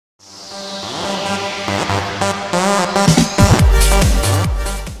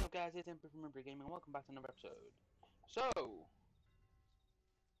welcome back to another episode. So,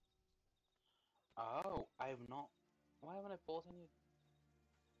 I have not. Why haven't I bought any?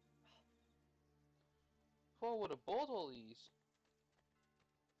 Thought I would have bought all these.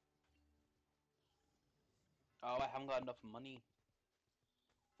 Oh, I haven't got enough money.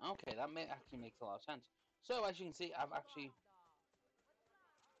 Okay, that actually makes a lot of sense. So, as you can see, I've actually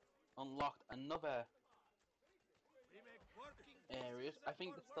unlocked another areas. I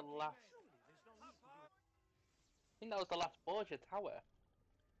think that's the last. I think that was the last Borgia Tower.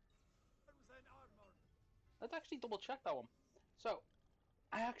 Let's actually double check that one. So,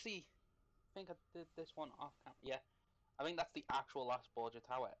 I actually think I did this one off camera. Yeah, I think that's the actual last Borgia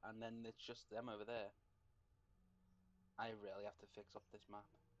Tower, and then it's just them over there. I really have to fix up this map.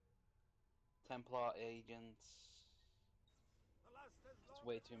 Templar agents. It's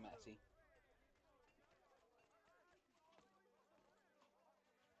way too messy.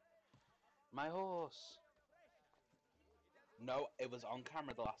 My horse. No, it was on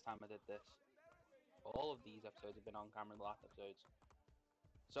camera the last time I did this. All of these episodes have been on camera the last episodes.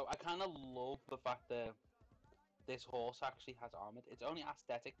 So I kind of love the fact that this horse actually has armor. It's only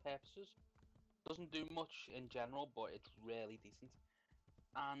aesthetic purposes. Doesn't do much in general, but it's really decent.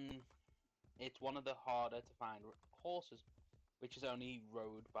 And it's one of the harder to find horses, which is only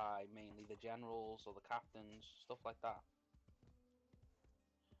rode by mainly the generals or the captains, stuff like that.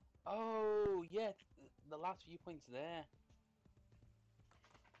 Oh, yeah, the last viewpoint's there.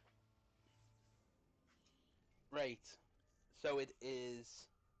 Right, so it is...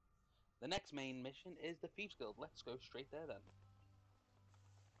 The next main mission is the Thieves Guild. Let's go straight there then.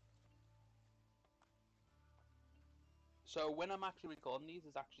 So when I'm actually recording these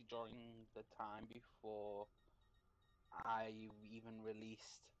is actually during the time before I even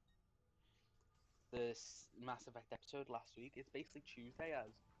released this Mass Effect episode last week. It's basically Tuesday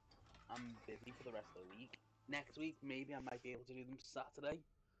as I'm busy for the rest of the week. Next week maybe I might be able to do them Saturday.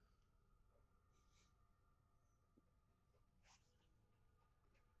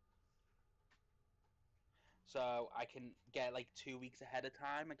 So I can get like 2 weeks ahead of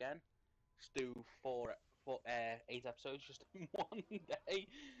time again. Just do 8 episodes just in one day.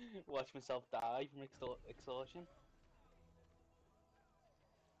 Watch myself die from exhaustion.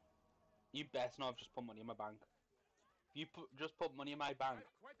 You best know I've just put money in my bank. If you just put money in my bank,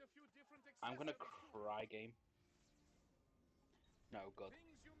 I'm gonna cry, game. No, good.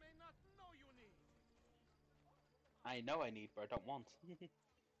 Things you may not know you need. I know I need, but I don't want.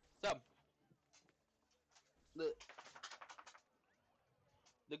 So, the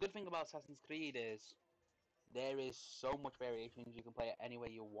good thing about Assassin's Creed is there is so much variation. You can play it any way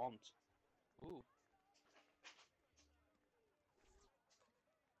you want. Ooh.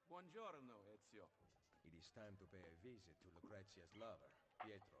 Buongiorno, Ezio. It is time to pay a visit to Lucrezia's lover,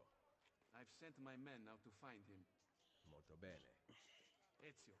 Pietro. I've sent my men out to find him. Molto bene.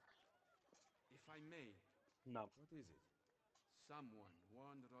 Ezio, if I may... No. What is it? Someone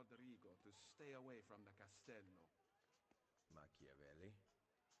warned Rodrigo to stay away from the Castello. Machiavelli?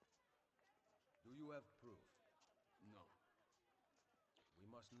 Do you have proof? No. We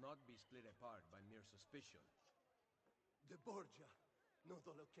must not be split apart by mere suspicion. The Borgia know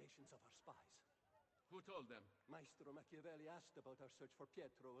the locations of our spies. Who told them? Maestro Machiavelli asked about our search for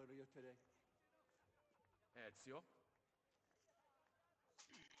Pietro earlier today. Ezio?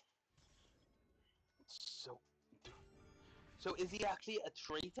 So is he actually a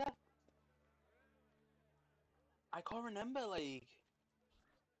traitor? I can't remember, like...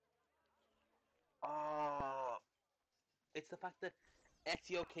 Oh... It's the fact that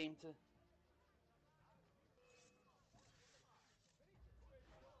Ezio came to...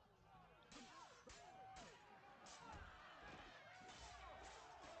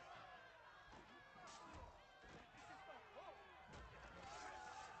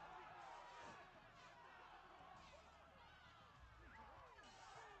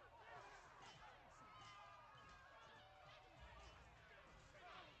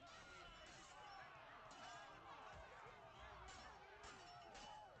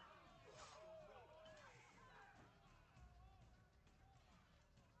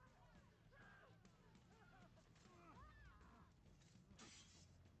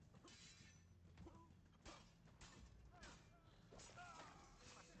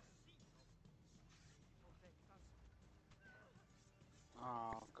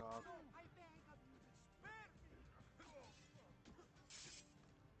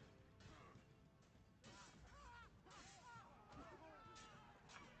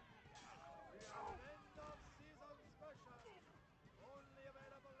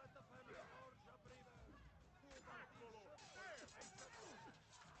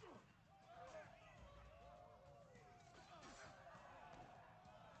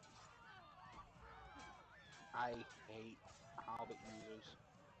 I hate halberd users.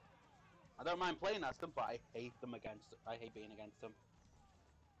 I don't mind playing as them, but I hate them against. I hate being against them.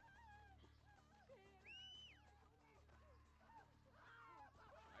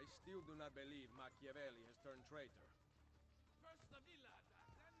 I still do not believe Machiavelli has turned traitor. First the villa,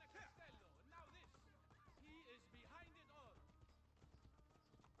 then the castello, and now this. He is behind it all.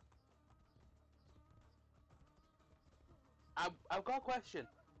 I've got a question.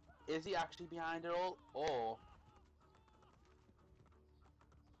 Is he actually behind it all, or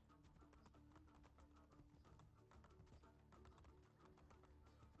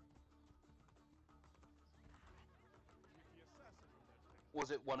was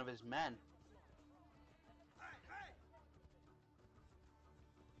it one of his men?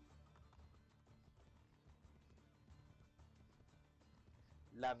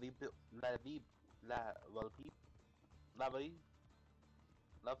 La vie, la vie, la vie, la vie,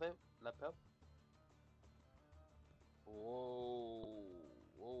 la vie, la pep. Whoa,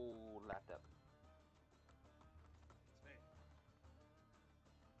 whoa, la tep.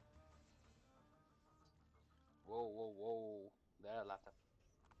 Whoa, whoa, whoa. There, la tep.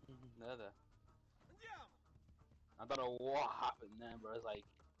 There. I don't know what happened then, but I was like,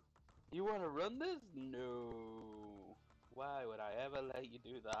 you want to run this? No. Why would I ever let you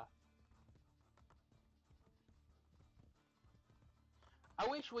do that? I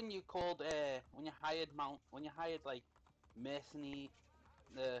wish when you called, when you hired like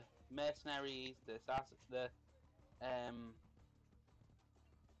the mercenaries, the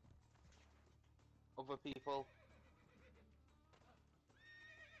other people.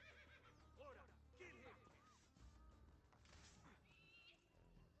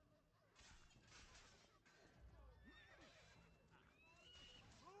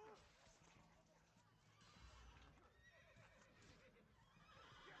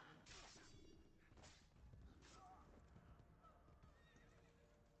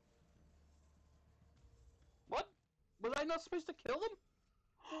 What? Was I not supposed to kill them?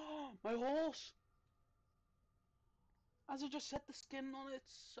 My horse! As I just said, the skin on it,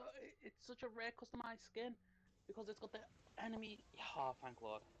 it's such a rare customized skin because it's got the enemy. Oh, thank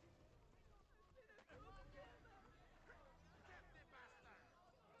Lord.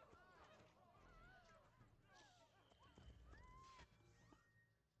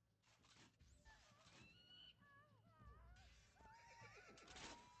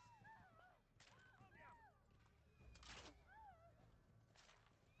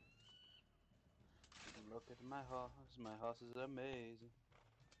 Look at my horse. My horse is amazing.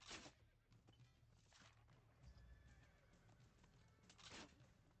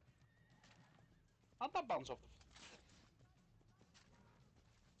 How'd that bounce off?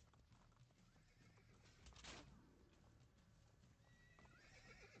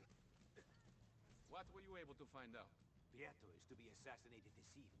 What were you able to find out? Pietro is to be assassinated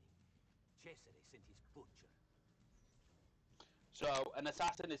this evening. Cesare sent his butcher. So, an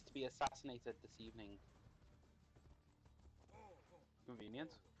assassin is to be assassinated this evening. Convenient.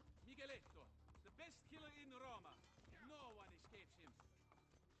 Migueletto, the best killer in Roma. No one escapes him.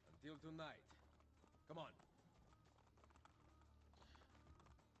 Until tonight. Come on.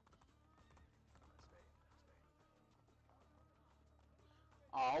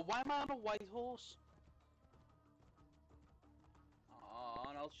 Oh, why am I on a white horse? Oh,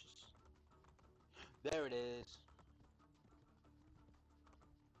 and I'll just... There it is.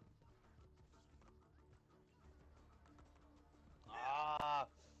 Ah,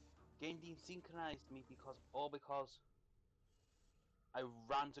 game desynchronized me because I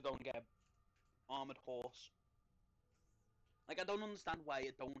ran to go and get an armored horse. Like, I don't understand why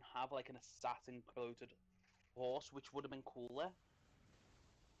it don't have like an assassin coated horse, which would have been cooler.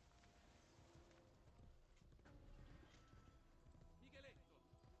 Migueletto,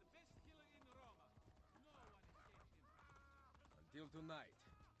 the best killer in Roma. No one escapes him. Until tonight.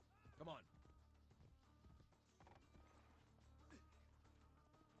 Come on.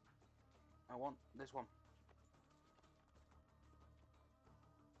 I want this one.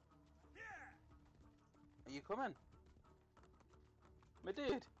 Are you coming? My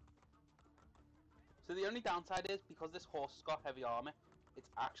dude. So the only downside is, because this horse has got heavy armor, it's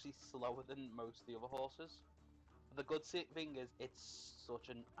actually slower than most of the other horses. But the good thing is, it's such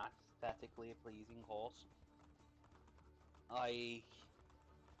an aesthetically pleasing horse. Like,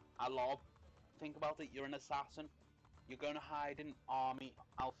 a lot of, think about it, you're an assassin, you're going to hide in army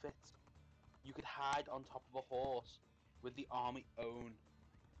outfits. You could hide on top of a horse with the army own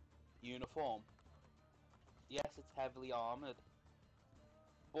uniform. Yes, it's heavily armored,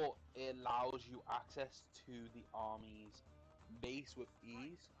 but it allows you access to the army's base with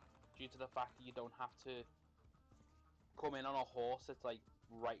ease due to the fact that you don't have to come in on a horse that's like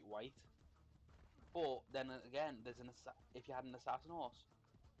bright white. But then again, there's if you had an assassin horse,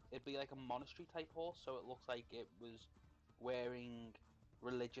 it'd be like a monastery type horse, so it looks like it was wearing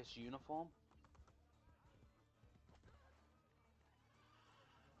religious uniform.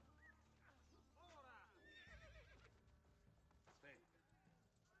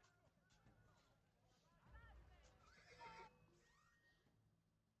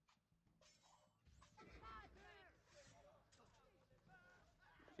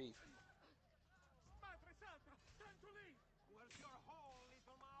 Thief. Where's your hole,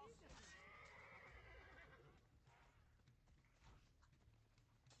 little mouse?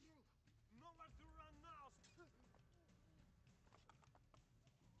 Nowhere to run now!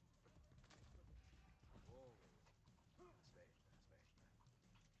 Oh, aspetta, aspetta.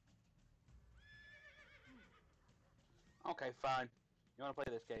 Okay, fine. You want to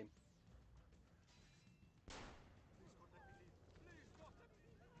play this game? Please don't let me leave. Please don't let me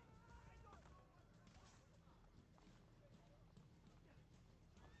leave.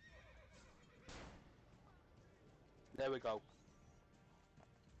 There we go.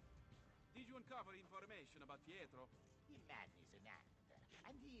 Did you uncover information about Pietro? The man is an actor,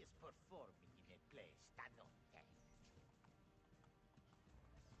 and he is performing in a play stanotte.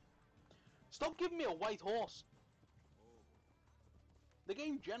 Stop giving me a white horse! The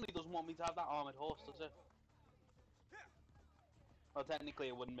game generally doesn't want me to have that armoured horse, does it? Well, technically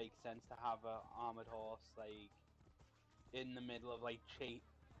it wouldn't make sense to have an armoured horse, like, in the middle of, like,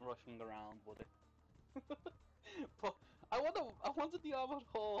 rushing around, would it? But I wanted the armoured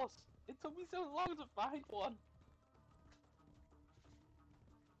horse! It took me so long to find one!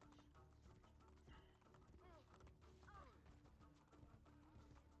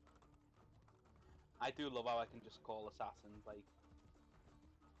 I do love how I can just call assassins, like...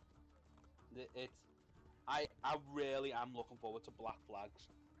 I really am looking forward to Black Flags.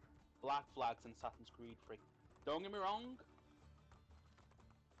 Black Flags and Assassin's Creed 3. Don't get me wrong,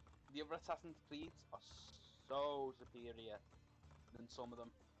 the other Assassin's Creeds are so superior than some of them.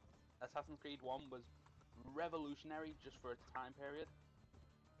 Assassin's Creed 1 was revolutionary just for its time period,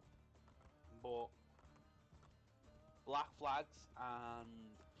 but Black Flags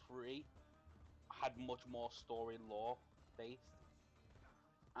and 3 had much more story lore based,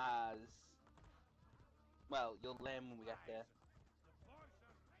 as well, you'll learn when we get there.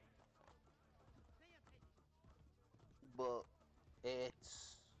 But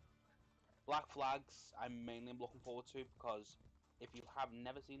it's Black Flags I'm mainly looking forward to, because if you have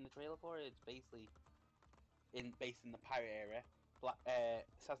never seen the trailer for it, it's basically based in the pirate era.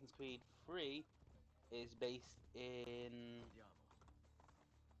 Assassin's Creed 3 is based in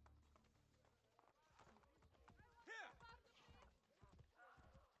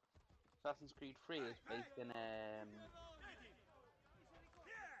Assassin's Creed 3 is based in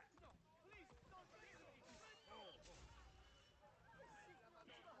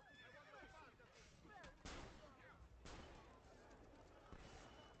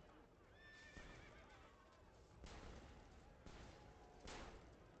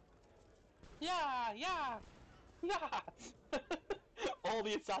yeah, yeah, yeah. All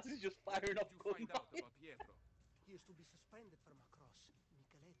the assassins just firing up Did you find out about Pietro? He is to be suspended from a cross.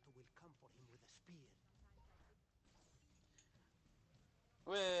 Micheletto will come for him with a spear.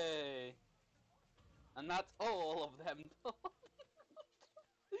 Way. And that's all of them. The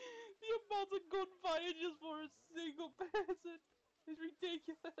amount of gunfire just for a single person is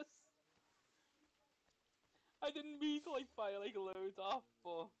ridiculous. I didn't mean to like fire like loads off,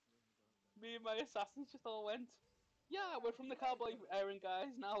 but me and my assassins just all went, yeah, we're from the cowboy errand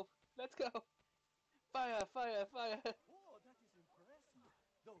guys now. Let's go. Fire, fire, fire. Oh, that is impressive.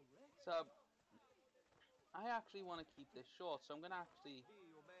 Don't rest. So I actually want to keep this short, so I'm gonna actually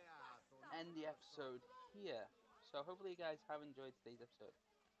end the episode here. So hopefully you guys have enjoyed today's episode.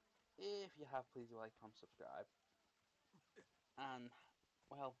 If you have, please like, comment, subscribe, and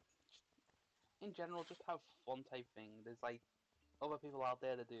well, in general, just have fun type thing. There's like other people out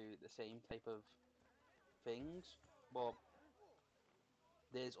there that do the same type of things, but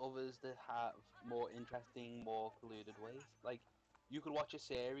there's others that have more interesting, more colluded ways. Like, you could watch a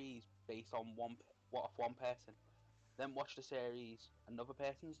series based on one person, then watch the series another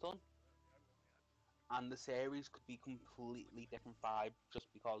person's done, and the series could be completely different vibe just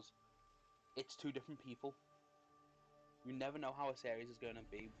because it's two different people. You never know how a series is going to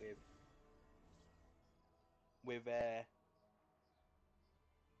be with A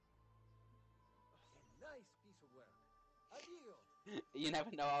nice piece of work. Addio. you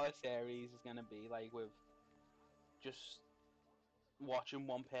never know how a series is going to be like with just watching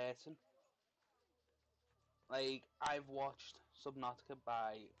one person. Like I've watched Subnautica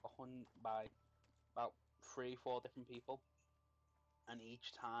by about 3, 4 different people, and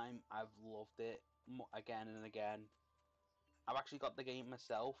each time I've loved it again and again. I've actually got the game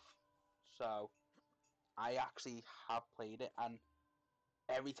myself, so I actually have played it, and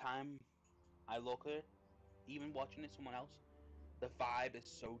every time I look at it, even watching it someone else, the vibe is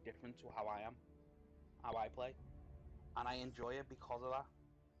so different to how I am, how I play, and I enjoy it because of that.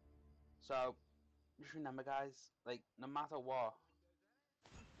 So just remember, guys, like no matter what,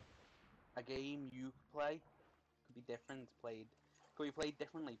 a game you play could be could be played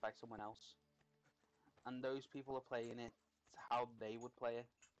differently by someone else, and those people are playing it how they would play it.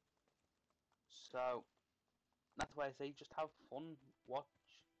 So that's why I say just have fun, watch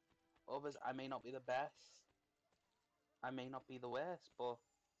others. I may not be the best, I may not be the worst, but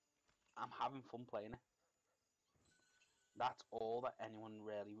I'm having fun playing it. That's all that anyone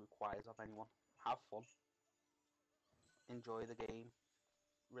really requires of anyone. Have fun, enjoy the game,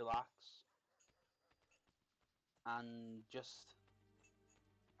 relax, and just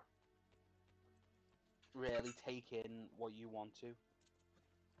really take in what you want to.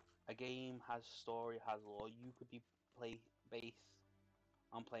 A game has story, has lore. You could be play based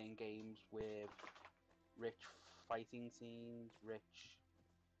on playing games with rich fighting scenes, rich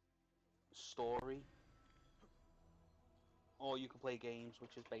story, or you could play games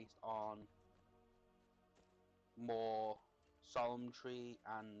which is based on more solemnity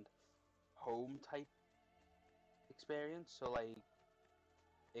and home type experience. So like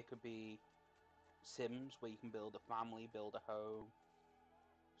it could be Sims where you can build a family, build a home,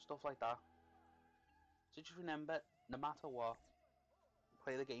 stuff like that. So just remember, no matter what,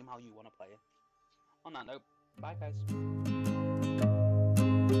 play the game how you want to play it. On that note, bye guys.